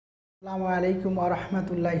আসসালামু আলাইকুম ওয়া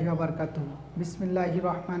রাহমাতুল্লাহি ওয়া বারাকাতুহু। বিসমিল্লাহির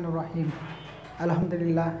রহমানির রহিম।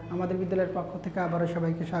 আলহামদুলিল্লাহ, আমাদের বিদ্যালয়ের পক্ষ থেকে আবারও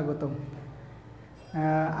সবাইকে স্বাগতম।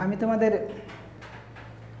 আমি তোমাদের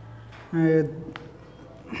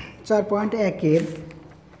 4.1-এর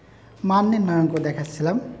মান নির্ণয়াঙ্ক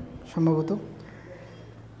দেখাচ্ছিলাম সম্ভবত।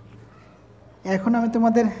 এখন আমি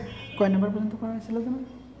তোমাদের কয় নম্বর পর্যন্ত করা হয়েছিল তোমার?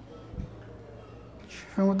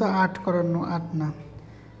 সম্ভবত 8 করানো, 8 না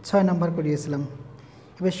 6 নম্বর করিয়েছিলাম।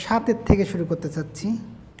 এবার 7-এর থেকে শুরু করতে চাচ্ছি।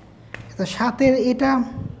 তো 7-এর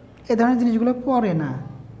এ ধরনের জিনিসগুলো পড়ে না,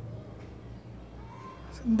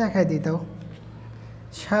 দেখাই দিই। তাও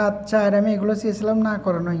 7, 4 আমি এগুলো চেয়েছিলাম না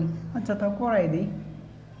করানোই। আচ্ছা, তাও করাই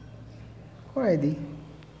দিই।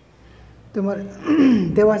 তোমার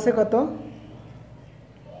দেওয়া আছে কত?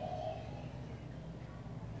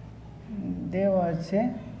 দেওয়া আছে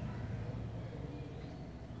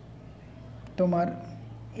তোমার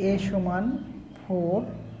a সমান 4,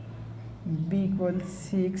 b ইকুয়াল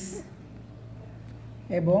 6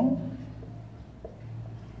 এবং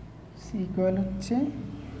c ইকুয়াল হচ্ছে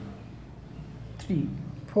 3,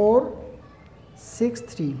 4, 6,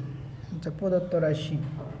 3। আচ্ছা, প্রদত্ত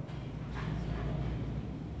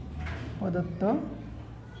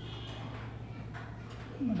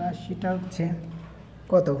রাশিটা হচ্ছে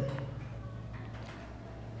কত?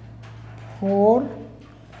 4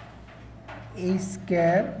 a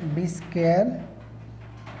square b square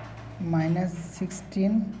minus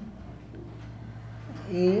 16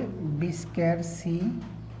 a b square c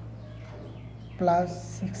plus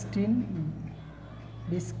 16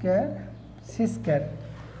 b square c square.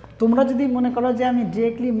 তোমরা যদি মনে করো যে আমি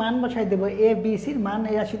ডিরেক্টলি মান বসাই দেবো, এ বি সির মান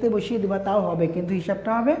এই রাশিতে বসিয়ে দেবো, তাও হবে, কিন্তু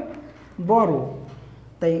হিসাবটা হবে বড়।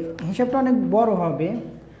 তাই হিসাবটা অনেক বড় হবে।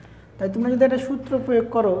 তাই তোমরা যদি একটা সূত্র প্রয়োগ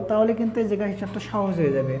করো তাহলে কিন্তু এই জায়গায় হিসাবটা সহজ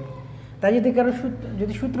হয়ে যাবে। তাই যদি কারো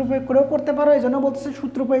সূত্র প্রয়োগ করেও করতে পারো, এই জন্য বলতেছে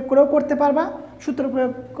সূত্র প্রয়োগ করেও করতে পারবা, সূত্র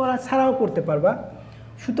প্রয়োগ করা ছাড়াও করতে পারবা।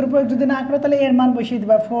 সূত্র প্রয়োগ যদি না করো তাহলে এর মান বসিয়ে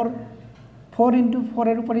দিবা, 4 ইন্টু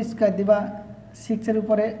 4-এর উপরে স্কোয়ার দিবা, 6-এর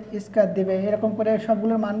উপরে স্কোয়ার দিবে, এরকম করে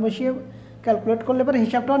সবগুলোর মান বসিয়ে ক্যালকুলেট করলে পরে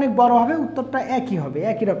হিসাবটা অনেক বড় হবে, উত্তরটা একই হবে,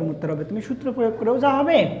 একই রকম উত্তর হবে। তুমি সূত্র প্রয়োগ করেও যা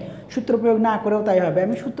হবে, সূত্র প্রয়োগ না করেও তাই হবে।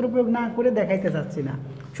 আমি সূত্র প্রয়োগ না করে দেখাইতে চাচ্ছি না,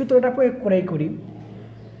 সূত্রটা প্রয়োগ করেই করি।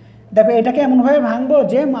 দেখো, এটাকে এমনভাবে ভাঙবো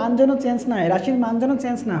যে মান যেন চেঞ্জ না হয়, রাশির মান যেন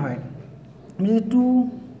চেঞ্জ না হয়। আমি যদি 2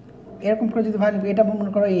 এরকম করে যদি ভাঙবো, এটা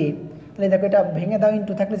মনে করো a, তাহলে দেখো এটা ভেঙে দাও,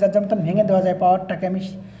 ইন্টু থাকলে যার যেমন ভেঙে দেওয়া যায় পাওয়ারটাকে। আমি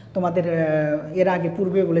তোমাদের এর আগে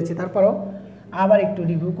পূর্বে বলেছি, তারপরও আবার একটু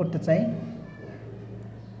রিভিউ করতে চাই।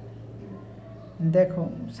 দেখো,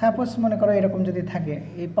 সাপোজ মনে করো এরকম যদি থাকে,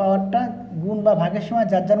 এই পাওয়ারটা গুণ বা ভাগের সময়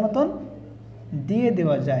যার যার মতন দিয়ে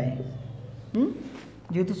দেওয়া যায়।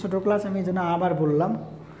 যেহেতু ছোটো ক্লাস, আমি এই জন্য আবার বললাম,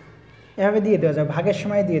 এভাবে দিয়ে দেওয়া যায়, ভাগের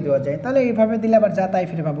সময় দিয়ে দেওয়া যায়। তাহলে এইভাবে দিলে আবার যা তাই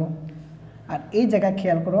ফিরে পাবো। আর এই জায়গায়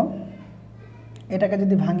খেয়াল করো, এটাকে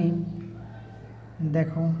যদি ভাঙি,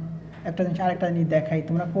 দেখো একটা জিনিস, আরেকটা জিনিস দেখাই,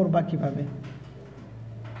 তোমরা করবা কীভাবে।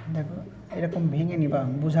 দেখো, এরকম ভেঙে নিবা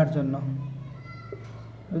বোঝার জন্য।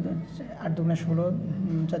 8 দুগুণা 16,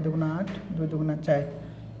 4 দুগুণা 8, 2 দুগুণা 4,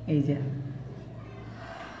 এই যে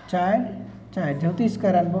 4, যেহেতু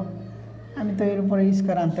স্কোয়ার আনবো, আমি তো এর উপরে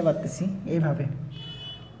স্কোয়ার আনতে পারতেছি এইভাবে।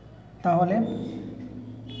 তাহলে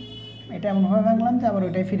এটা এমনভাবে ভাঙলাম যে আবার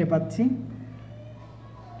ওইটাই ফিরে পাচ্ছি।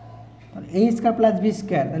 a square plus b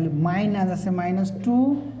square, তাহলে মাইনাস আছে মাইনাস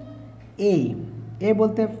 2a, এ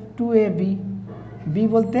বলতে 2ab, b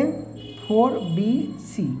বলতে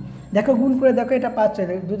 4bc। দেখো গুণ করে দেখো, এটা 5,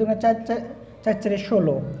 2 দুগুণা 4, 4 4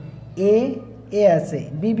 16, a আছে,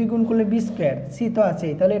 b গুণ করলে b স্কোয়ার, c তো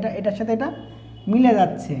আছেই, তাহলে এটার সাথে এটা মিলে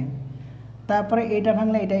যাচ্ছে। তারপরে এটা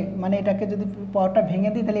ভাঙলে এটাই, মানে এটাকে যদি পাওয়ারটা ভেঙে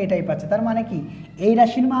দিই তাহলে এটাই পাচ্ছে। তার মানে কি, এই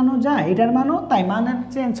রাশির মানও যা, এটার মানও তাই, মানের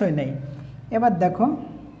চেঞ্জ হয় নাই। এবার দেখো,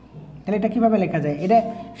 তাহলে এটা কীভাবে লেখা যায়? এটা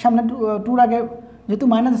সামনে 2-র আগে যেহেতু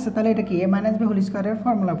মাইনাস আছে, তাহলে এটা কি a মাইনাস বি হোল স্কোয়ারের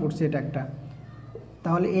ফর্মুলা পড়ছে এটা একটা।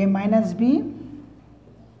 তাহলে a মাইনাস বি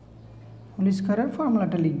হোল স্কোয়ারের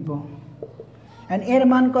ফর্মুলাটা লিখব। অ্যান্ড এর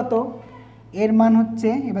মান কত? এর মান হচ্ছে,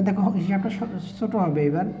 এবার দেখো হিসাবটা ছোটো হবে।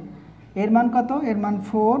 এবার এর মান কত? এর মান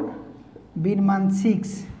 4, বির মান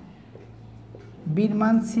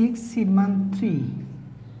 6, সির মান 3।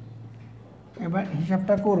 এবার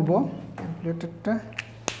হিসাবটা করব, ক্যালকুলেটরটা,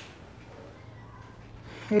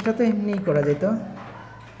 এটা তো এমনিই করা যেত,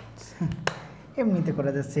 এমনিতে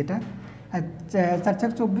করা যাচ্ছে এটা। আর 4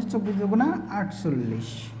 4 24, 24 দুগুণা 48,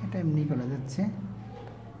 এটা এমনি করা যাচ্ছে।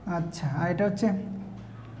 আচ্ছা, আর এটা হচ্ছে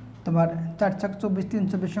তোমার 4 4 24, 3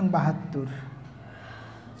 24 72,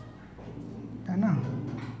 তাই না?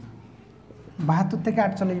 72 থেকে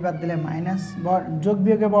 48 বাদ দিলে মাইনাস, যোগ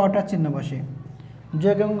বিয়োগে বড়টার চিহ্ন বসে,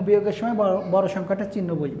 যোগ এবং বিয়োগের সময় বড় সংখ্যাটা চিহ্ন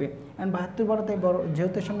বসবে। কারণ 72 বড়, তাই বড়,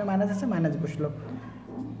 যেহেতু সামনে মাইনাস আছে মাইনাস বসলো,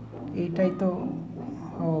 এইটাই তো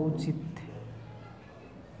হওয়া উচিত।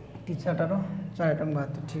 3 18 4 8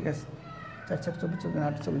 72, ঠিক আছে। 4 4 24 14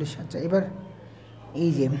 48। আচ্ছা এবার এই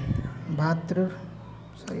যে 72,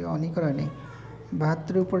 সরি অনই করা নেই,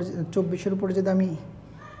 72-এর উপরে 24-এর উপরে যদি আমি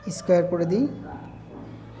স্কোয়ার করে দিই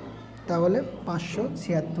তাহলে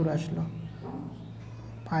 576 আসলো,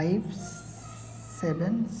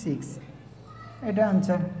 576, এটা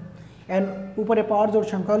আনসার। এর উপরে পাওয়ার জোড়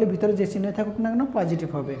সংখ্যা হলে ভিতরে যে চিহ্ন থাকুক না কেন পজিটিভ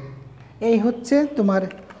হবে। এই হচ্ছে তোমার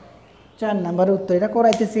 4 নাম্বারের উত্তর। এটা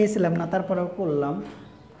করাইতে চেয়েছিলাম না, তারপরেও করলাম।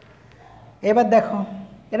 এবার দেখো,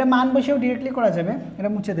 এটা মান বসেও ডিরেক্টলি করা যাবে, এটা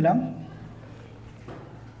মুছে দিলাম।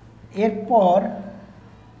 এরপর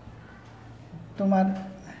তোমার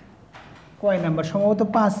কয় নাম্বার, সম্ভবত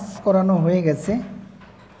 5 করানো হয়ে গেছে,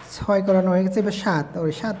 6 করানো হয়ে গেছে, এবার 7।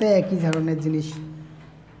 ওই 7-এ একই ধরনের জিনিস।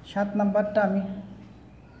 7 নাম্বারটা আমি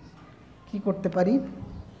কি করতে পারি,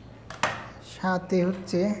 7-এ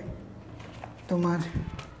হচ্ছে তোমার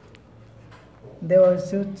দেওয়া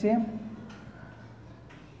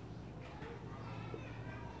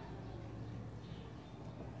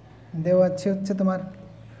হচ্ছে তোমার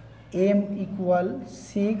m equal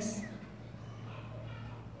 6,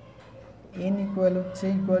 n equal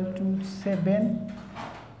to 7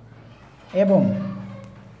 এবং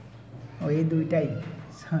ওই দুইটাই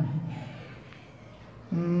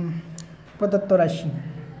প্রদত্ত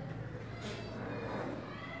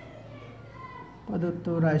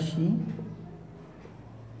রাশি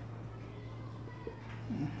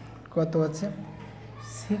কত আছে,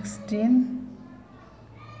 16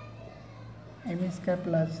 m square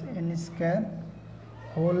plus n square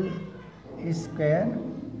whole square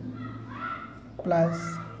plus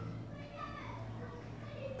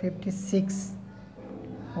 56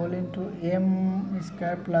 whole into m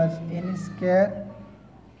square plus n square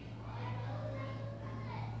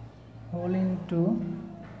whole into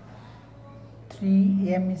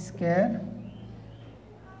 3m square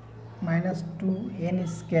minus 2n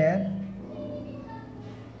square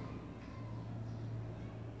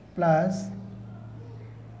plus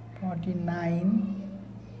 49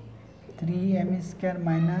 3m square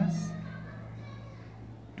minus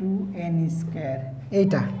 2n square.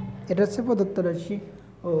 এটা হচ্ছে প্রদত্ত রাশি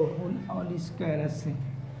ও হোল স্কয়ার আছে।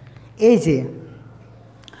 এই যে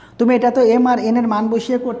তুমি এটা তো m আর n এর মান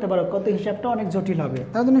বসিয়ে করতে পারো, কত হিসাবটা অনেক জটিল হবে,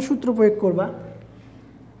 তার জন্য সূত্র প্রয়োগ করবা।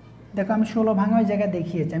 দেখো আমি 16 ভাঙা ওই জায়গায়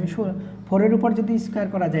দেখিয়েছি, আমি 4-এর উপর যদি স্কয়ার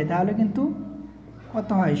করা যায় তাহলে কিন্তু কত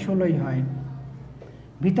হয়, 16ই হয়।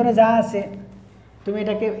 ভিতরে যা আছে তুমি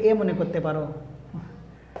এটাকে মনে করতে পারো,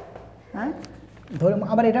 হ্যাঁ ধরে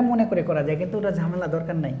আবার এটা মনে করে করা যায়, কিন্তু ওটা ঝামেলা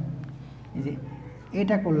দরকার নাই। এই যে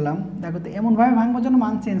এটা করলাম, দেখো তো এমনভাবে ভাঙবো যেন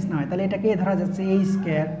মান চেঞ্জ না হয়, তাহলে এটাকে ধরা যাচ্ছে a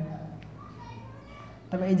স্কয়ার।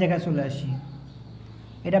 তবে এই জায়গায় চলে আসি,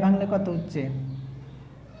 এটা ভাঙলে কত হচ্ছে,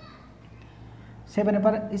 7-এর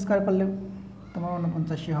পর স্কয়ার করলে তোমার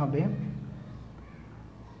 49 হবে।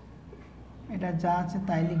 এটা যা আছে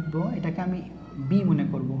তাই লিখবো, এটাকে আমি b মনে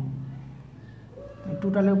করব।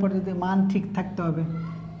 টোটালের উপর যদি মান ঠিক থাকতে হবে,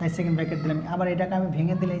 তাই সেকেন্ড ব্র্যাকেট দিলাম। আবার এটাকে আমি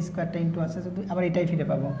ভেঙে দিলে স্কয়ারটা ইন্টু আছে, যদি আবার এটাই ফিরে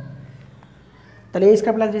পাবো, তাহলে a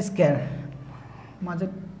square plus b square মাঝে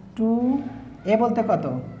 2, a বলতে কত,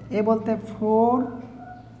 a বলতে 4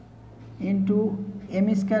 into m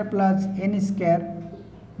square plus n square,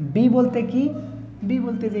 b বলতে কি, b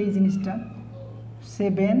বলতে যে এই জিনিসটা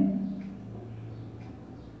 7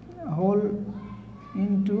 whole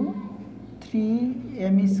into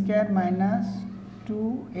 3m square minus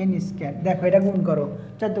 2n square. দেখো এটা গুণ করো,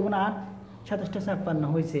 4 দুগুণ 8, 27 56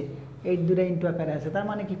 হয়েছে, 8 দুটো ইন্টু আকারে আছে। তার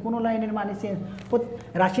মানে কি কোনো লাইনের মানে চেঞ্জ,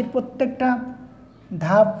 রাশির প্রত্যেকটা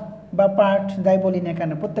ধাপ বা পার্ট যাই বলি না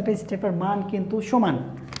কেন, প্রত্যেকটা স্টেপের মান কিন্তু সমান।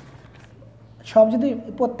 সব যদি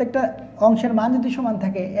প্রত্যেকটা অংশের মান যদি সমান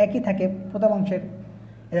থাকে, একই থাকে, প্রথম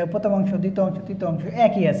অংশ দ্বিতীয় অংশ তৃতীয় অংশ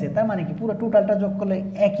একই আছে, তার মানে কি পুরো টোটালটা যোগ করলে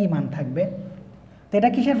একই মান থাকবে। তো এটা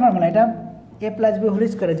কিসের ফর্মুলা, এটা a plus b whole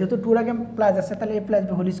square, যেহেতু 2 আগে প্লাস আছে তাহলে a প্লাস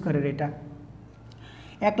b হোল স্কয়ারের এটা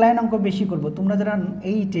এক লাইন অঙ্ক বেশি করব। তোমরা যারা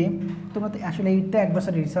 8-এ, তোমরা আসলে 8টা 1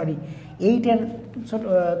 বছরের, সরি 8-এর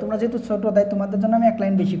তোমরা যেহেতু ছোটো, তাই তোমাদের জন্য আমি এক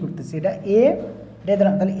লাইন বেশি করতেছি। এটা a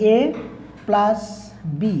দিলাম, তাহলে a প্লাস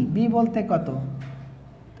b বলতে কত,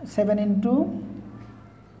 7 into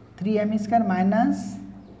 3m square minus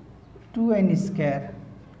 2n square.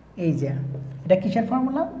 এই যে এটা কিসের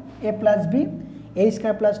formula, a plus b, a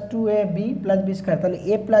square plus 2ab plus b square, তাহলে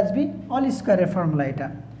a plus b all স্কয়ারের formula এটা।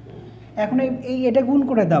 এখন এটা গুণ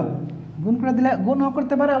করে দাও, গুণ করে দিলে গুণও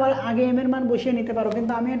করতে পারো, আবার আগে m এর মান বসিয়ে নিতে পারো,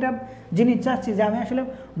 কিন্তু আমি এটা জিনিস চাচ্ছি যে আমি আসলে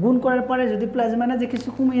গুণ করার পরে যদি প্লাস মাইনাসে কিছু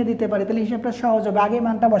কমিয়ে দিতে পারি তাহলে হিসাবটা সহজ হবে, আগে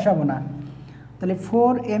মানটা বসাবো না। তাহলে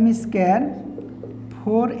 4m স্কোয়ার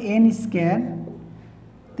 4n স্কোয়ার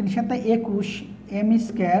 3 সাথে 21 m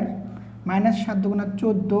স্কোয়ার মাইনাস 7 দুগুণা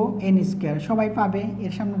 14 n স্কোয়ার সবাই পাবে,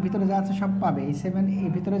 এর সামনে ভিতরে যা আছে সব পাবে, এই 7 এর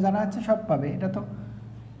ভিতরে যারা আছে সব পাবে, এটা তো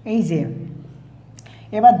এই যে।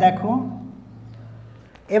 এবার দেখো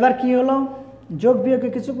এবার কি হলো, যোগ বিয়োগে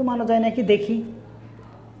কিছু কমানো যায় নাকি দেখি।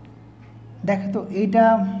 দেখো তো এইটা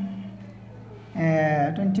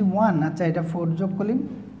 21, আচ্ছা এটা 4 যোগ করলাম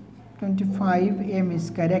 25m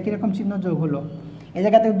স্কোয়ার, একই রকম চিহ্ন যোগ হলো, এই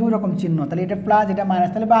জায়গাতে 2 রকম চিহ্ন, তাহলে এটা প্লাস এটা মাইনাস,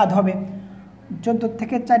 তাহলে বাদ হবে। 14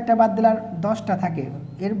 থেকে 4টা বাদ দিলে আর 10টা থাকে,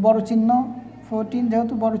 এর বড় চিহ্ন 14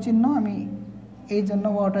 যেহেতু বড় চিহ্ন আমি এই জন্য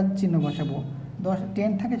বড়টার চিহ্ন বসাবো,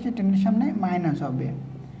 10 থাকে সে 10 এর সামনে মাইনাস হবে,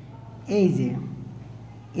 এই যে।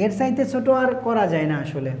 এর চাইতে ছোট আর করা যায় না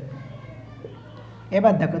আসলে।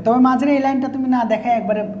 এবার দেখো, তবে মাঝের এই লাইনটা তুমি না দেখায়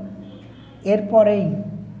একবারে এরপরেই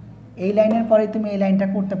এই লাইনের পরেই তুমি এই লাইনটা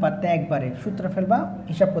করতে পারতে, একবারে সূত্র ফেলবা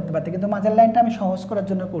হিসাব করতে পারতে, কিন্তু মাঝের লাইনটা আমি সহজ করার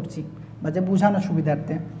জন্য করছি বা যে বোঝানোর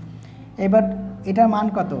সুবিধার্থে। এবার এটার মান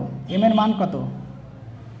কত, এম এর মান কত,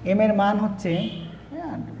 এম এর মান হচ্ছে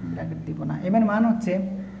ব্র্যাকেট দিব না, এম এর মান হচ্ছে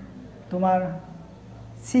তোমার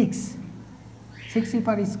 6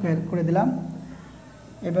 পার স্কোয়ার করে দিলাম।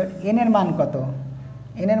 এবার এন এর মান কত,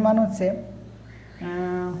 এন এর মান হচ্ছে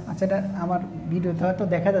আচ্ছা এটা আমার ভিডিওতে হয়তো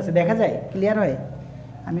দেখা যাচ্ছে, দেখা যায় ক্লিয়ার হয়,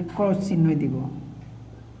 আমি ক্রস চিহ্নই দিব,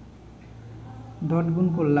 ডট গুণ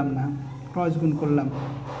করলাম না, ক্রস গুণ করলাম,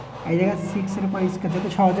 এই জায়গায় 6 এর উপর স্কোয়ার যাতে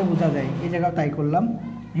সহজে বোঝা যায়, এই জায়গাও তাই করলাম,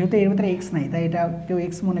 যেহেতু এর ভিতরে এক্স নাই তাই এটা কেউ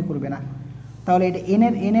এক্স মনে করবে না। তাহলে এটা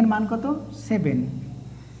এন এর মান কত, 7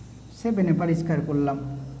 এর উপর স্কোয়ার করলাম,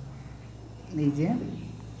 এই যে।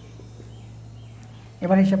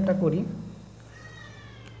 এবার হিসাবটা করি,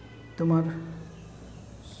 তোমার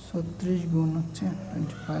 36 গুণ হচ্ছে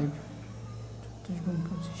 25, 36 গুণ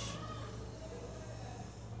 25,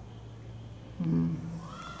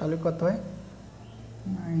 তাহলে কত হয়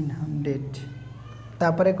 900,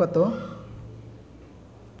 তারপরে কত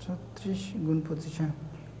 36 গুণ 25,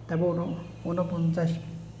 তারপর 49,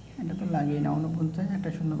 এটা তো লাগেই না, 49 একটা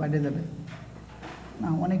শূন্য বাইরে যাবে না,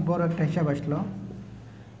 অনেক বড় একটা হিসাব আসলো।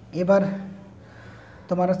 এবার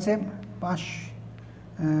তোমার হচ্ছে 5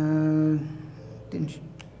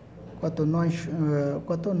 কত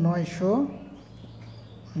 900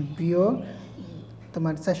 বিয়োগ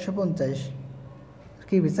তোমার 450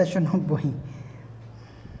 কি 490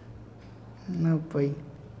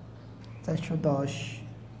 410,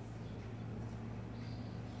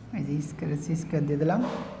 এই যে স্কোয়ার দিয়ে দিলাম।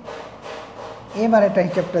 এবার একটা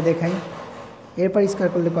হিসাবটা দেখাই, এরপর স্কোয়ার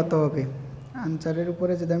করলে কত হবে, আনসারের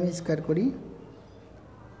উপরে যদি আমি স্কোয়ার করি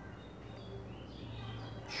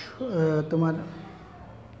তোমার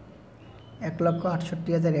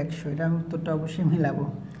 1,68,100, এটা আমি উত্তরটা অবশ্যই মিলাবো,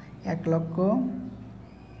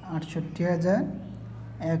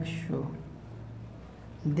 1,68,100,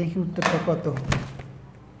 দেখি উত্তরটা কত,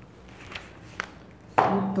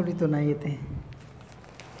 উত্তরই তো নাই এতে,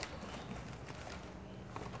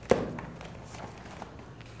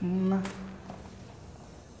 না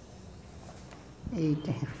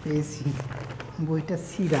এইটা পেয়েছি, বইটা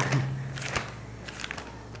ছিঁড়া,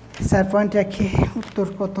 4.1, উত্তর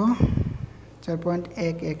কত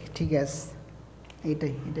 4.11, ঠিক আছে,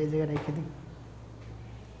 এটাই জায়গায় রেখে দিই।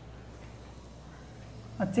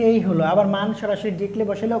 আচ্ছা এই হলো, আবার মান সরাসরি ডিরেক্টলি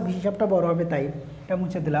বসালেও হিসাবটা বড় হবে, তাই এটা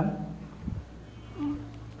মুছে দিলাম।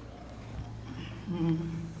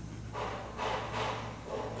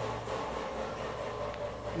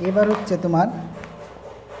 এবার হচ্ছে তোমার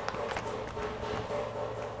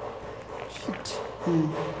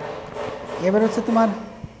এবার হচ্ছে তোমার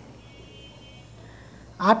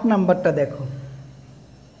 8 নাম্বারটা দেখো,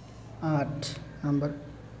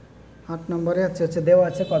 8 নম্বরে হচ্ছে দেওয়া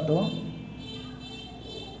আছে কত,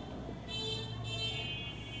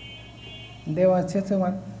 দেওয়া আছে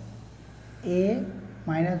তোমার a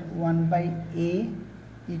মাইনাস 1/a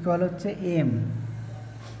ইকুয়াল হচ্ছে m,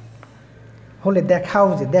 হলে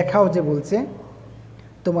দেখাও যে বলছে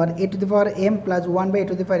তোমার a to the power m plus 1/a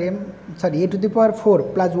to the power m, sorry a to the power 4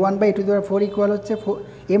 plus 1/a to the power 4 equal হচ্ছে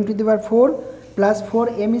m to the power 4 plus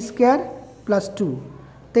 4m square plus 2।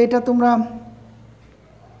 তো এটা তোমরা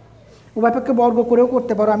উভয় পক্ষে বর্গ করেও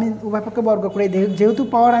করতে পারো, আমি উভয় পক্ষে বর্গ করে যেহেতু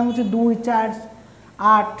পাওয়ার আমি হচ্ছে 2, 4,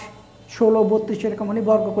 8, 16, 32 এরকম হলে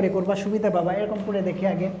বর্গ করে করবা, সুবিধা পাবা, এরকম করে দেখে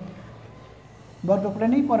আগে বর্গ করে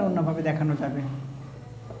নেই, পরে অন্যভাবে দেখানো যাবে।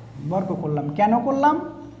 বর্গ করলাম, কেন করলাম,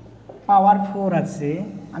 পাওয়ার 4 আছে,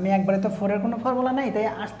 আমি একবারে তো 4-এর কোনো ফর্মুলা নেই, তাই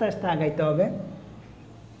আস্তে আস্তে আগাইতে হবে।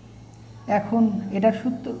 এখন এটার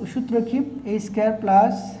সূত্র কি, a square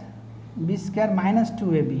plus b square minus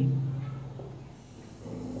 2ab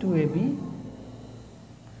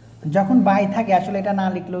যখন বাই থাকে আসলে এটা না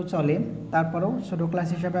লিখলেও চলে, তারপরেও ছোটো ক্লাস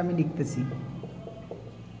হিসাবে আমি লিখতেছি।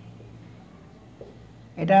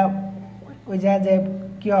 এটা ওই জায়গায় যে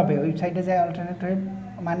কী হবে, ওই সাইডে যায় অল্টারনেট হয়ে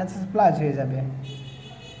মাইনাস প্লাস হয়ে যাবে।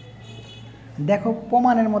 দেখো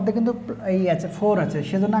প্রমাণের মধ্যে কিন্তু এই আছে 4 আছে,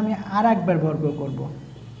 সেজন্য আমি আর একবার বর্গ করব,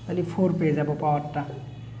 তাহলে 4 পেয়ে যাব পাওয়ারটা।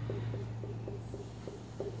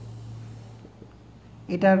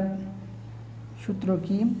 এটার সূত্র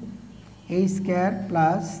কি, a square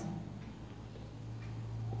plus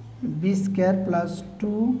b square plus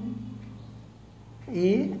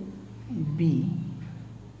 2ab।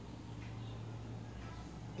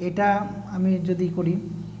 এটা আমি যদি করি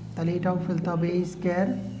তাহলে এটাও ফেলতে হবে, a স্কয়ার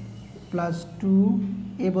প্লাস 2,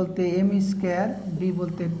 a বলতে m স্কয়ার, b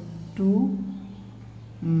বলতে 2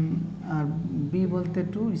 আর b বলতে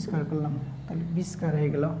 2 স্কয়ার করলাম, তাহলে b স্কয়ার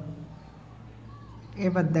হয়ে গেল।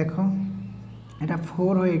 এবার দেখো এটা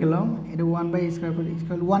 4 হয়ে গেল, এটা 1/a স্কয়ার করে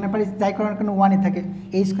স্কয়ার 1 এর পরে যাই করার কোনো 1ই থাকে,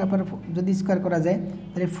 a স্কয়ার পরে যদি স্কয়ার করা যায়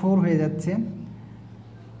তাহলে 4 হয়ে যাচ্ছে,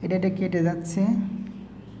 এটা কেটে যাচ্ছে,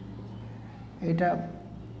 এটা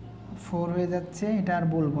 4 হয়ে যাচ্ছে, এটা আর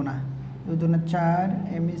বলবো না, ওই জন্য 4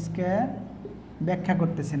 m স্কয়ার, ব্যাখ্যা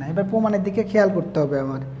করতেছে না। এবার প্রমাণের দিকে খেয়াল করতে হবে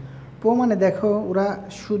আমার। প্রমাণে দেখো ওরা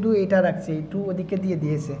শুধু এটা রাখছে, এই 2 ওদিকে দিয়ে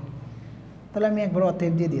দিয়েছে, তাহলে আমি একবার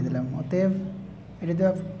অতএব দিয়ে দিলাম, অতএব এটা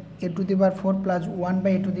দেওয়া a to the power 4 plus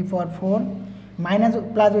 1/a to the power 4 minus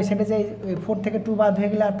plus ওই সাইডে যে 4 থেকে 2 বাদ হয়ে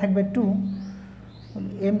গেলে আর থাকবে 2,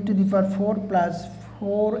 m to the power 4 plus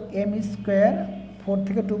 4m square, 4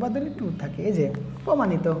 থেকে 2 বাদ দিলে 2 থাকে। এই যে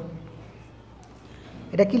প্রমাণিত।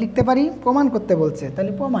 এটা কি লিখতে পারি, প্রমাণ করতে বলছে,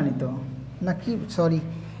 তাহলে প্রমাণিত না কি, সরি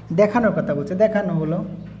দেখানোর কথা বলছে, দেখানো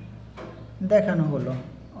হলো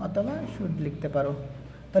অথবা শুড লিখতে পারো।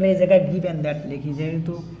 তাহলে এই জায়গায় গিভ অ্যান্ড দ্যাট লিখি,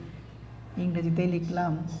 যেহেতু ইংরেজিতেই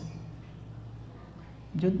লিখলাম,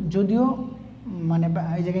 যদিও মানে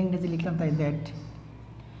এই জায়গায় ইংরেজি লিখলাম তাই দ্যাট।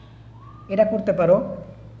 এটা করতে পারো,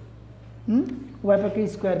 ওয়াইপারকে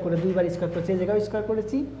স্কোয়ার করে 2বার স্কোয়ার করেছি, এই জায়গায় স্কোয়ার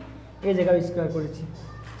করেছি, এই জায়গায় স্কোয়ার করেছি,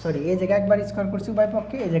 সরি এই জায়গায় একবার স্কোয়ার করছি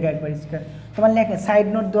উভয়পক্ষে, এই জায়গায় একবার স্কোয়ার। তোমার লেখে সাইড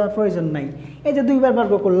নোট দেওয়ার প্রয়োজন নাই, এই যে 2বার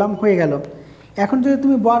বর্গ করলাম হয়ে গেল। এখন যদি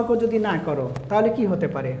তুমি বর্গ যদি না করো তাহলে কি হতে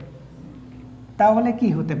পারে,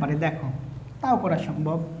 দেখো, তাও করা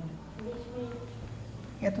সম্ভব।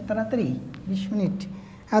 এত তাড়াতাড়ি 20 মিনিট,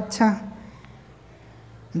 আচ্ছা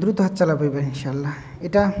দ্রুত হাত চালাবো এবার ইনশাল্লাহ।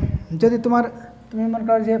 এটা যদি তুমি মনে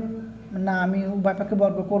করো যে না আমি উভয়পক্ষে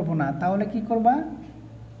বর্গ করব না, তাহলে কি করবা,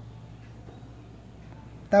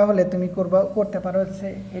 তাহলে তুমি করতে পারো হচ্ছে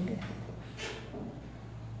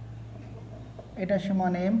এটা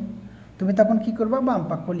সমান m, তুমি তখন কি করবা, বাম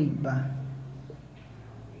পক্ষ লিখবা,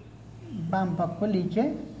 বাম পক্ষ লিখে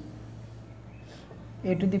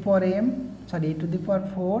a to the power m, sorry a to the power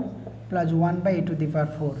 4 plus 1/a to the পাওয়ার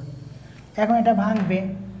 4। এখন এটা ভাঙবে,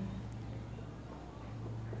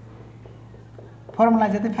 ফর্মুলা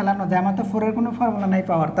যাতে ফেলানো যায়, আমার তো 4 এর কোনো ফর্মুলা নাই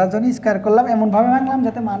পাওয়ার, তার জন্য স্কয়ার করলাম, এমনভাবে ভাঙলাম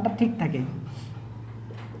যাতে মানটা ঠিক থাকে।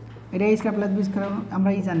 এটা a square plus b square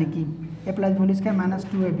আমরা জানি কি, a plus whole square minus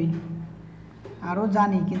 2ab, আরও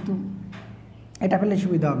জানি কিন্তু এটা পেলে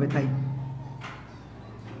সুবিধা হবে তাই।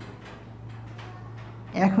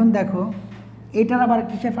 এখন দেখো এটার আবার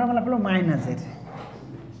কিসের ফর্মুলা পেলো, মাইনাসের,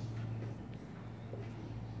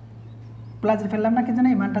 প্লাসের ফেললাম না, কি জানি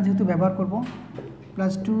এই মানটা যেহেতু ব্যবহার করব,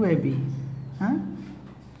 প্লাস 2ab, হ্যাঁ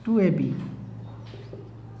 2ab।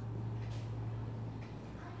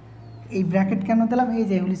 এই ব্র্যাকেট কেন দিলাম, এই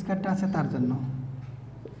যে হোল স্কয়ারটা আছে তার জন্য,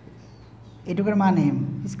 এটুকুর মানে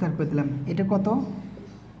স্কয়ার করে দিলাম, এটা কত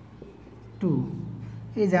 2,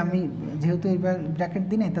 এই যে আমি যেহেতু এইবার ব্র্যাকেট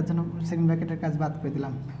দিই নাই তার জন্য সেকেন্ড ব্র্যাকেটের কাজ বাদ করে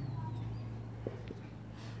দিলাম।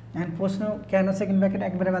 এখন প্রশ্ন কেন সেকেন্ড ব্র্যাকেট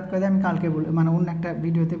একবারে বাদ করে দিই আমি কালকে মানে অন্য একটা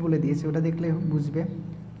ভিডিওতে বলে দিয়েছি, ওটা দেখলে বুঝবে।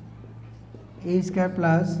 a square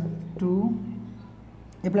plus 2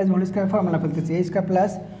 a plus whole square formula ফেলতেছি, a square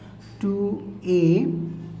plus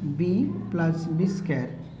 2ab plus b square,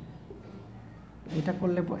 এটা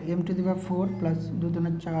করলে m to the power 4 plus 2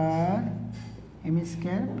 দুগুণে 4 m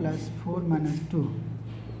স্কয়ার প্লাস 4 মাইনাস 2,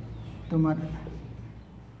 তোমার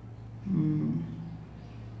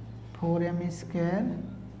 4m স্কয়ার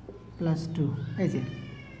প্লাস 2, এই যে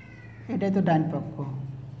এটাই তো ডান পক্ষ,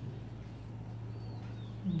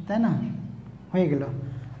 তাই না, হয়ে গেল।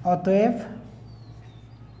 অতএব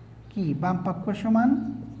কি বাম পক্ষ সমান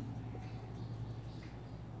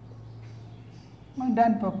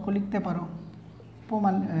ডান পক্ষ লিখতে পারো,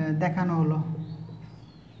 প্রমাণ দেখানো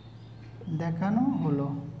হলো,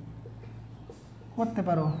 করতে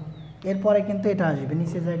পারো। এরপরে কিন্তু এটা আসবে,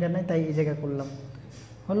 নিচের জায়গা নাই তাই এই জায়গা করলাম,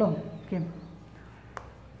 হলো কি,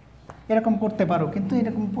 এরকম করতে পারো, কিন্তু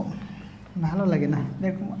এরকম ভালো লাগে না,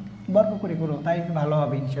 এরকম বর্গ করে করো, তাই ভালো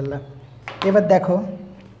হবে ইনশাল্লাহ। এবার দেখো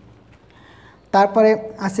তারপরে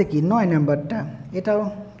আছে কি 9 নাম্বারটা, এটাও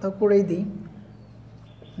তো করেই দিই।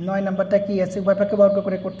 9 নাম্বারটা কি আছে, উভয়পক্ষকে বর্গ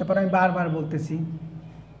করে করতে পারো, আমি বারবার বলতেছি।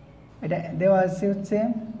 এটা দেওয়া আছে হচ্ছে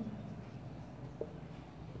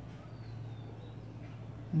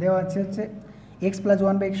x +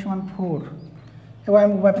 1/x = 4। এবার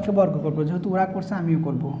আমি উভয়পক্ষকে বর্গ করবো, যেহেতু ওরা করছে আমিও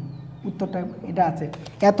করব। উত্তরটা এটা আছে।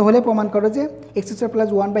 এত হলে প্রমাণ করো যে x² +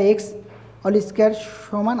 1/x² =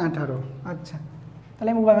 18। আচ্ছা, তাহলে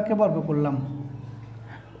আমি উভয়পক্ষকে বর্গ করলাম।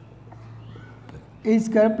 a² +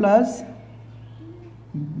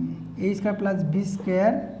 b²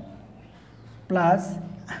 প্লাস,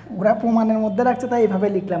 ওরা প্রমাণের মধ্যে রাখছে তাই এইভাবে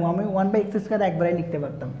লিখলাম, আমি 1/x² একবারে লিখতে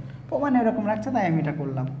পারতাম, প্রমাণে এরকম রাখছে তাই আমি এটা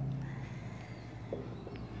করলাম।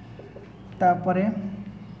 তারপরে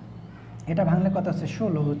এটা ভাঙলে কত হচ্ছে,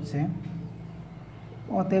 16 হচ্ছে,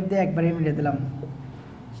 অতএব দিয়ে একবারে মিলিয়ে দিলাম,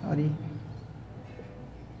 সরি।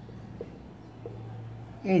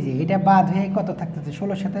 এই যে এটা বাদ হয়ে কত থাকতেছে,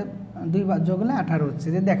 16-র সাথে 2 যোগ হলে 18 হচ্ছে,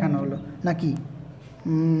 যে দেখানো হলো নাকি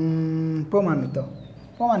প্রমাণিত,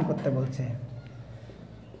 প্রমাণ করতে বলছে।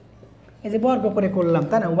 এই যে বর্গ করে করলাম,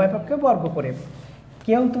 তাই না, উভয়পক্ষকে বর্গ করে।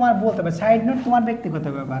 কেউ তোমার বলতে পারে, সাইড নোট তোমার ব্যক্তিগত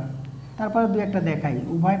ব্যাপার, তারপরে 2-একটা দেখাই।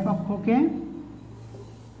 উভয়পক্ষকে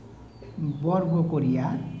বর্গ করিয়া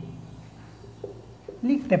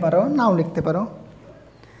লিখতে পারো, নাও লিখতে পারো।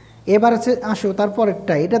 এবার হচ্ছে আসো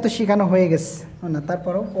তারপরেরটা, এটা তো শেখানো হয়ে গেছে না,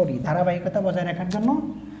 তারপরেও করি ধারাবাহিকতা বজায় রাখার জন্য।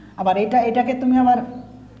 আবার এটাকে তুমি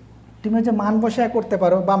হচ্ছে মান বসায় করতে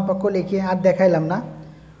পারো, বাম পক্ষ লিখে, আর দেখাইলাম না,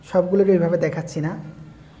 সবগুলোর ওইভাবে দেখাচ্ছি না।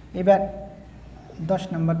 এবার 10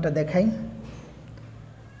 নাম্বারটা দেখাই।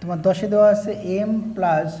 তোমার 10-এ দেওয়া আছে m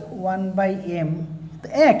 + 1/m,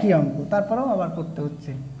 একই অঙ্ক, তারপরেও আবার করতে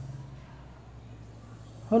হচ্ছে।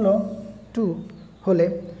 হলো 2 হলে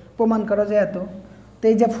প্রমাণ করো যে এত। তো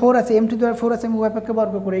এই যে 4 আছে, m⁴ আছে, আমি উভয়পক্ষকে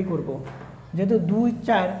বর্গ করেই করব, যেহেতু 2,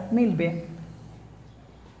 4 মিলবে,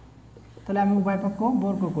 তাহলে আমি উভয়পক্ষ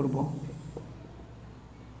বর্গ করব।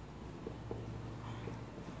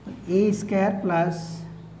 a² +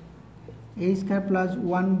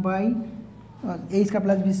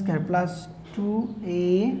 b² +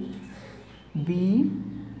 2ab,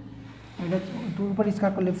 এটা 2 উপর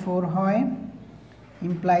স্কয়ার করলে 4 হয়,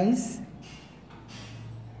 ইমপ্লাইজ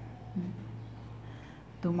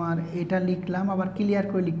তোমার এটা লিখলাম, আবার ক্লিয়ার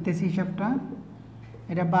করে লিখতেছি হিসাবটা।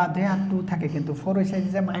 এটা বাদ হয়ে আর 2 থাকে, কিন্তু 4 ওই সাইডে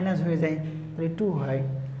যে মাইনাস হয়ে যায়, তাহলে 2 হয়।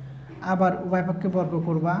 আবার উভয়পক্ষকে বর্গ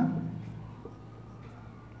করবা,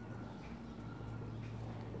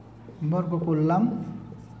 বর্গ করলাম,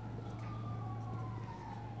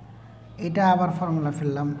 এটা আবার ফর্মুলা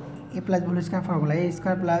ফেললাম, a + b² formula, a² +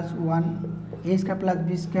 b²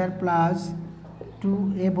 +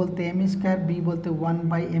 2a বলতে m², b বলতে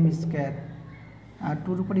 1/m², আর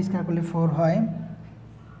 2-র উপর স্কয়ার করলে 4 হয়,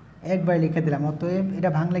 একবার লিখে দিলাম। অতএব এটা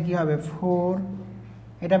ভাঙলে কি হবে, 4,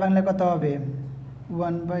 এটা ভাঙলে কত হবে,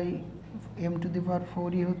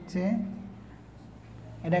 1/m⁴ হচ্ছে,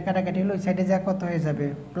 এটা কাটাকাটি হলো, ওই সাইডে যা কত হয়ে যাবে,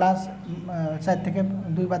 প্লাস 4 থেকে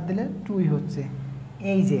 2 বাদ দিলে 2 হচ্ছে।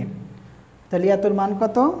 এই যে তাহলে এতর মান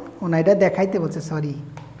কত, ও না, এটা দেখাইতে বলছে, সরি,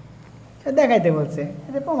 দেখাইতে বলছে,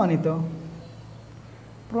 এটা প্রমাণিত,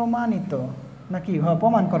 প্রমাণিত নাকি,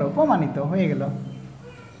 প্রমাণ করো, প্রমাণিত হয়ে গেল,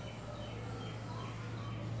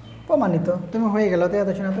 প্রমাণিত, তুমি হয়ে গেল, তো এত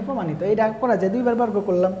শোনা তো প্রমাণিত। এটা করা যায়, 2বার বর্গ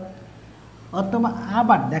করলাম। অথবা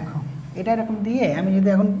আবার দেখো, এটা এরকম দিয়ে আমি যদি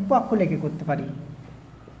এখন পক্ষ লিখে করতে পারি,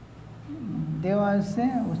 দেওয়া আছে,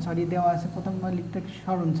 সরি দেওয়া আছে, প্রথমবার লিখতে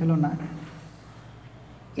স্মরণ ছিল না,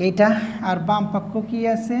 এইটা, আর বাম পক্ষ কি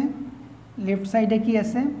আছে, লেফট সাইডে কি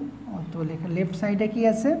আছে, তো লেখা লেফট সাইডে কি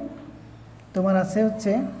আছে, তোমার আছে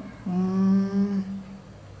হচ্ছে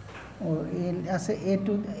আছে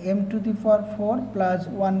m⁴ +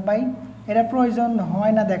 1/, এটা প্রয়োজন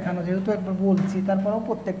হয় না দেখানো, যেহেতু একবার বলছি, তারপরেও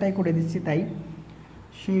প্রত্যেকটাই করে দিচ্ছি, তাই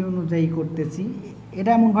সেই অনুযায়ী করতেছি। এটা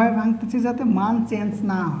এমনভাবে ভাঙতেছি যাতে মান চেঞ্জ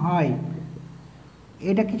না হয়।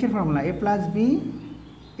 এটা কিসের formula, a + b,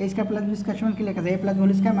 a² + b² সমান কি লেখা যায়, a + b² -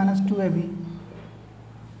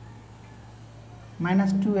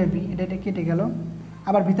 2ab, এটা কেটে গেল।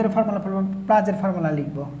 আবার ভিতরে ফর্মুলা প্লাসের ফর্মুলা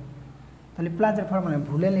লিখব, তাহলে প্লাসের ফর্মুলা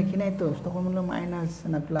ভুলে লিখি নাই তো, তখন হলো মাইনাস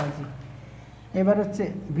না প্লাসই। এবার হচ্ছে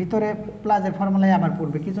ভিতরে প্লাসের ফর্মুলায় আবার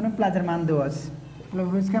পড়বে, কি জন্য, প্লাসের মান দেওয়া আছে, -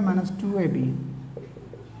 2ab,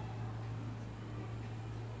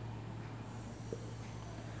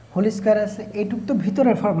 হোল স্কয়ার আছে, এইটুক তো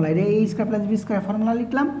ভিতরের ফর্মুলা, এটা a² + b² ফর্মুলা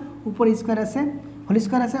লিখলাম, উপরে স্কয়ার আছে, হোল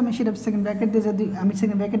স্কয়ার আছে, আমি সেটা সেকেন্ড ব্র্যাকেট দিয়ে, যদি আমি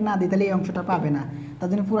সেকেন্ড ব্র্যাকেট না দিই তাহলে এই অংশটা পাবে না, তার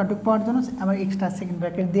জন্য পুরাটুক পাওয়ার জন্য আবার এক্সট্রা সেকেন্ড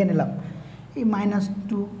ব্র্যাকেট দিয়ে নিলাম, এই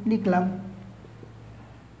 -2 লিখলাম।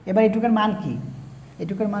 এবার এইটুকের মান কি,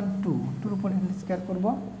 এটুকুর মান 2, 2 উপরে হোল স্কয়ার করব,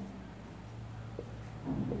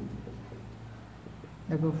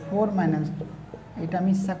 দেখো 4 মাইনাস, এটা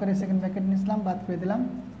আমি ইচ্ছা করে সেকেন্ড ব্র্যাকেট নিয়েছিলাম, বাদ করে দিলাম।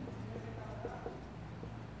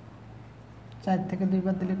 4 থেকে 2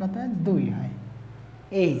 বাদ দিলে কত হয়? 2 হয়।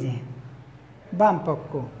 এই যে বাম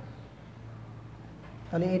পক্ষ,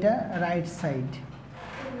 তাহলে এটা রাইট সাইড,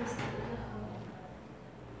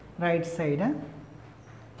 রাইট সাইড। হ্যাঁ,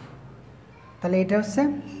 তাহলে এটা হচ্ছে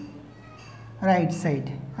রাইট সাইড।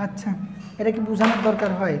 আচ্ছা, এটা কি বোঝানোর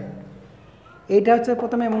দরকার হয়? এইটা হচ্ছে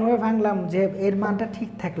প্রথমে এমনভাবে ভাঙলাম যে এর মানটা ঠিক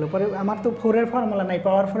থাকলো, পরে আমার তো 4-এর ফর্মুলা নাই,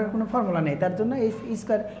 পাওয়ার 4-এর কোনো ফর্মুলা নেই, তার জন্য এই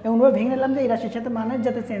স্কোয়ার এমনভাবে ভেঙে নিলাম যে এই রাশির সাথে মানের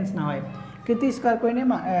যাতে চেঞ্জ না হয়, কিন্তু স্কোয়ার করে নিয়ে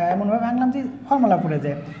এমনভাবে ভাঙলাম যে ফর্মুলা পড়ে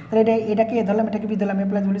যায়। তাহলে এটাকে এ ধরলাম, এটাকে বি ধরলাম, এ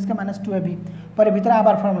plus whole square minus 2ab, পরে ভিতরে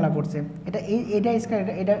আবার ফর্মুলা পড়ছে, এটা স্কোয়ার,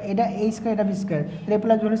 এটা এই স্কোয়ার, এটা বি স্কোয়ার, এ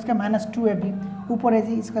plus whole square minus 2ab, উপরে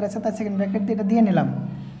যে স্কোয়ার আছে তার সেকেন্ড ব্র্যাকেট দিয়ে এটা দিয়ে নিলাম,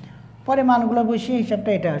 পরে মানগুলো বসিয়ে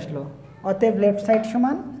হিসাবটা এটা আসলো। অতএব লেফট সাইড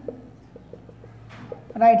সমান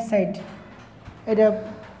রাইট সাইড, এটা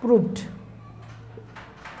প্রুভড,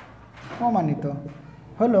 প্রমাণিত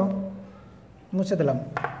হলো। মুছে দিলাম।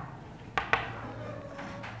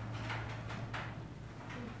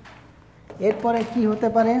 এরপরে কি হতে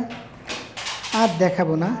পারে আর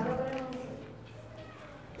দেখাবো না।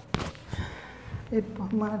 এরপর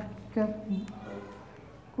মার্কার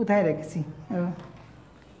কোথায় রেখেছি?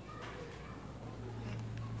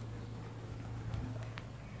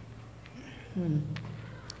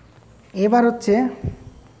 এবার হচ্ছে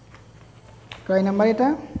কয় নাম্বার? এটা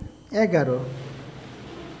 11।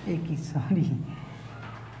 এই কি, সরি,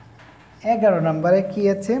 11 নম্বরে কি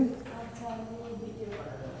আছে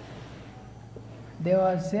দেওয়া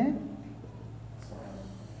আছে?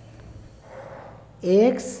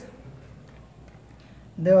 এক্স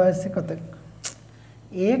দেওয়া আছে কত?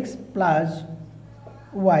 এক্স প্লাস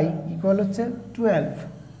ওয়াই ইকুয়াল হচ্ছে 12,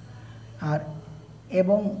 আর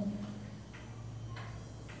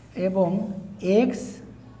এবং এক্স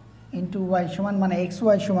ইন্টু ওয়াই সমান, মানে এক্স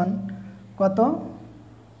ওয়াই সমান কত?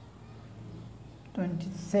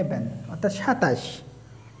 27, অর্থাৎ 27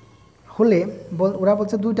 হলে ওরা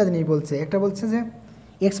বলছে দুইটা জিনিস বলছে। একটা বলছে যে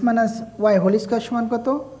x minus Y whole square সমান কত,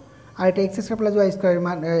 আর এটা x square plus Y square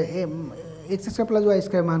মান, x square plus Y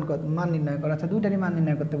square মান নির্ণয় করা, আচ্ছা দুইটারই মান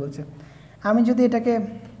নির্ণয় করতে বলছে। আমি যদি এটাকে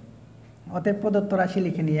অতএব প্রদত্ত রাশি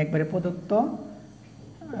লিখে নিই একবারে, প্রদত্ত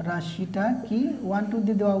রাশিটা কি 1 2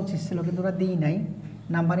 দিয়ে দেওয়া উচিত ছিল, কিন্তু ওরা দিই নাই,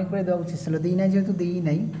 নাম্বারিং করে দেওয়া উচিত ছিল, দিই নাই, যেহেতু দিই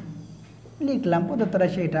নাই লিখলাম প্রদত্ত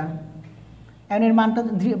রাশি এটা। এখন এর মানটা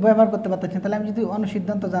ব্যবহার করতে পারতেছি, তাহলে আমি যদি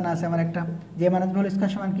অনুসিদ্ধান্ত জানা আছে আমার একটা, যে মাইনাস হোল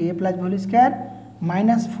স্কয়ার সমান কি? এ plus whole square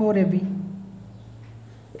minus 4ab,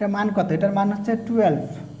 এটার মান কত? এটার মান হচ্ছে 12,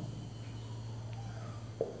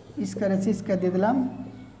 স্কয়ার আছে স্কয়ার দিয়ে দিলাম,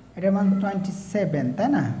 এটার মান 27, তাই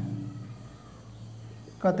না?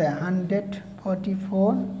 কত?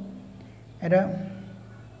 144, এটা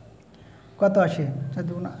কত আসে? 4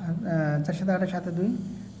 দুগুণা 4 সাথে 8 সাথে 2,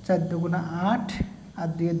 4 দুগুণা 8 আর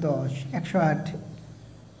 2 10, 108,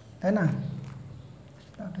 তাই না?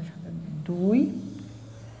 8 সাথে 2,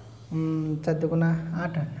 4 দুগুণা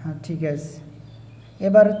 8, হ্যাঁ ঠিক আছে।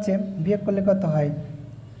 এবার হচ্ছে বিয়োগ করলে কত হয়?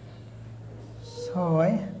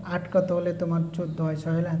 6, 8 কত হলে তোমার 14 হয়,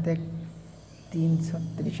 6 হলে হাতে 3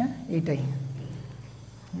 36, হ্যাঁ এইটাই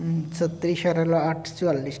 36 আর হলো 8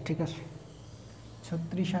 44, ঠিক আছে।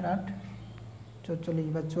 36 আর 8 44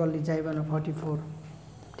 বা 44 যাই বলো 44,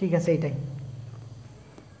 ঠিক আছে এইটাই,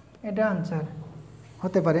 এটা আনসার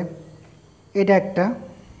হতে পারে। এটা একটা,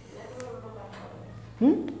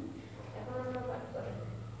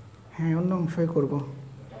 হ্যাঁ অন্য অংশই করব।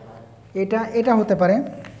 এটা হতে পারে,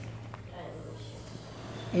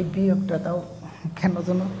 এই বিয়োগটা তাও কেন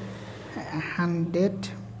যেন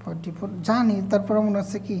 144 জানি, তারপরে মনে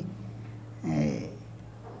হচ্ছে কি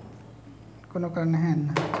কোনো কারণে, হ্যাঁ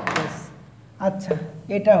না, আচ্ছা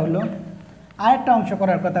এটা হলো। আরেকটা অংশ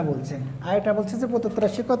করার কথা বলছে, আরেকটা বলছে যে প্রদত্ত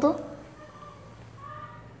রাশি কত,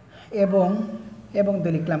 এবং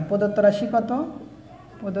দিয়ে লিখলাম প্রদত্ত রাশি কত,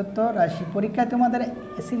 প্রদত্ত রাশি পরীক্ষায় তোমাদের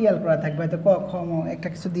সিরিয়াল করা থাকবে, হয়তো ক খ একটা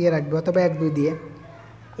কিছু দিয়ে রাখবে, অথবা 1 2 দিয়ে।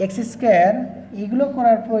 এক্স স্কোয়ার এগুলো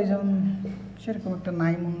করার প্রয়োজন সেরকম একটা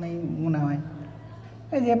নাই মনে হয়।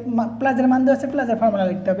 এই যে প্লাসের মান দেওয়া আছে, প্লাসের ফর্মুলা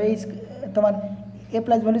লিখতে হবে। এই তোমার এ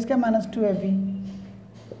plus whole square minus 2ab,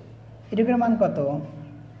 এটুকুর মান কত?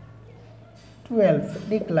 12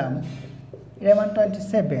 লিখলাম, এর মান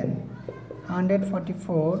 27,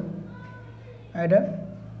 144, এটা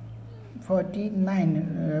 49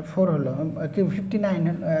 4 হলো,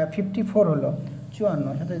 54 হলো,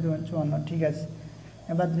 54 সাথে 54, ঠিক আছে।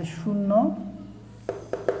 এবার 0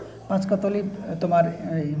 5 কত হলে তোমার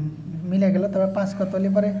মিলে গেল, তারপর 5 কত হলে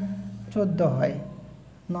পরে 14 হয়,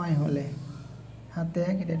 9 হলে হাতে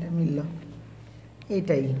 1 এটা মিলল,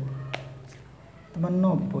 এইটাই তোমার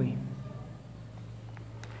 90।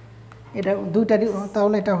 এটা দুইটারই,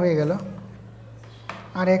 তাহলে এটা হয়ে গেল।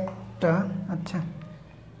 আর একটা, আচ্ছা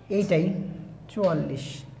এইটাই 44,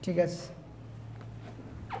 ঠিক আছে।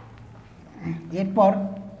 এরপর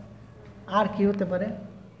আর কি হতে পারে,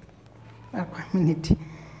 আর কয় মিনিট,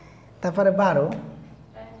 তারপরে 12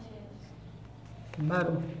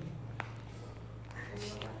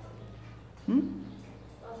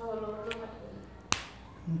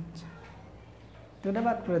 আচ্ছা, দুটা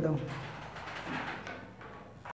বাদ করে দাও।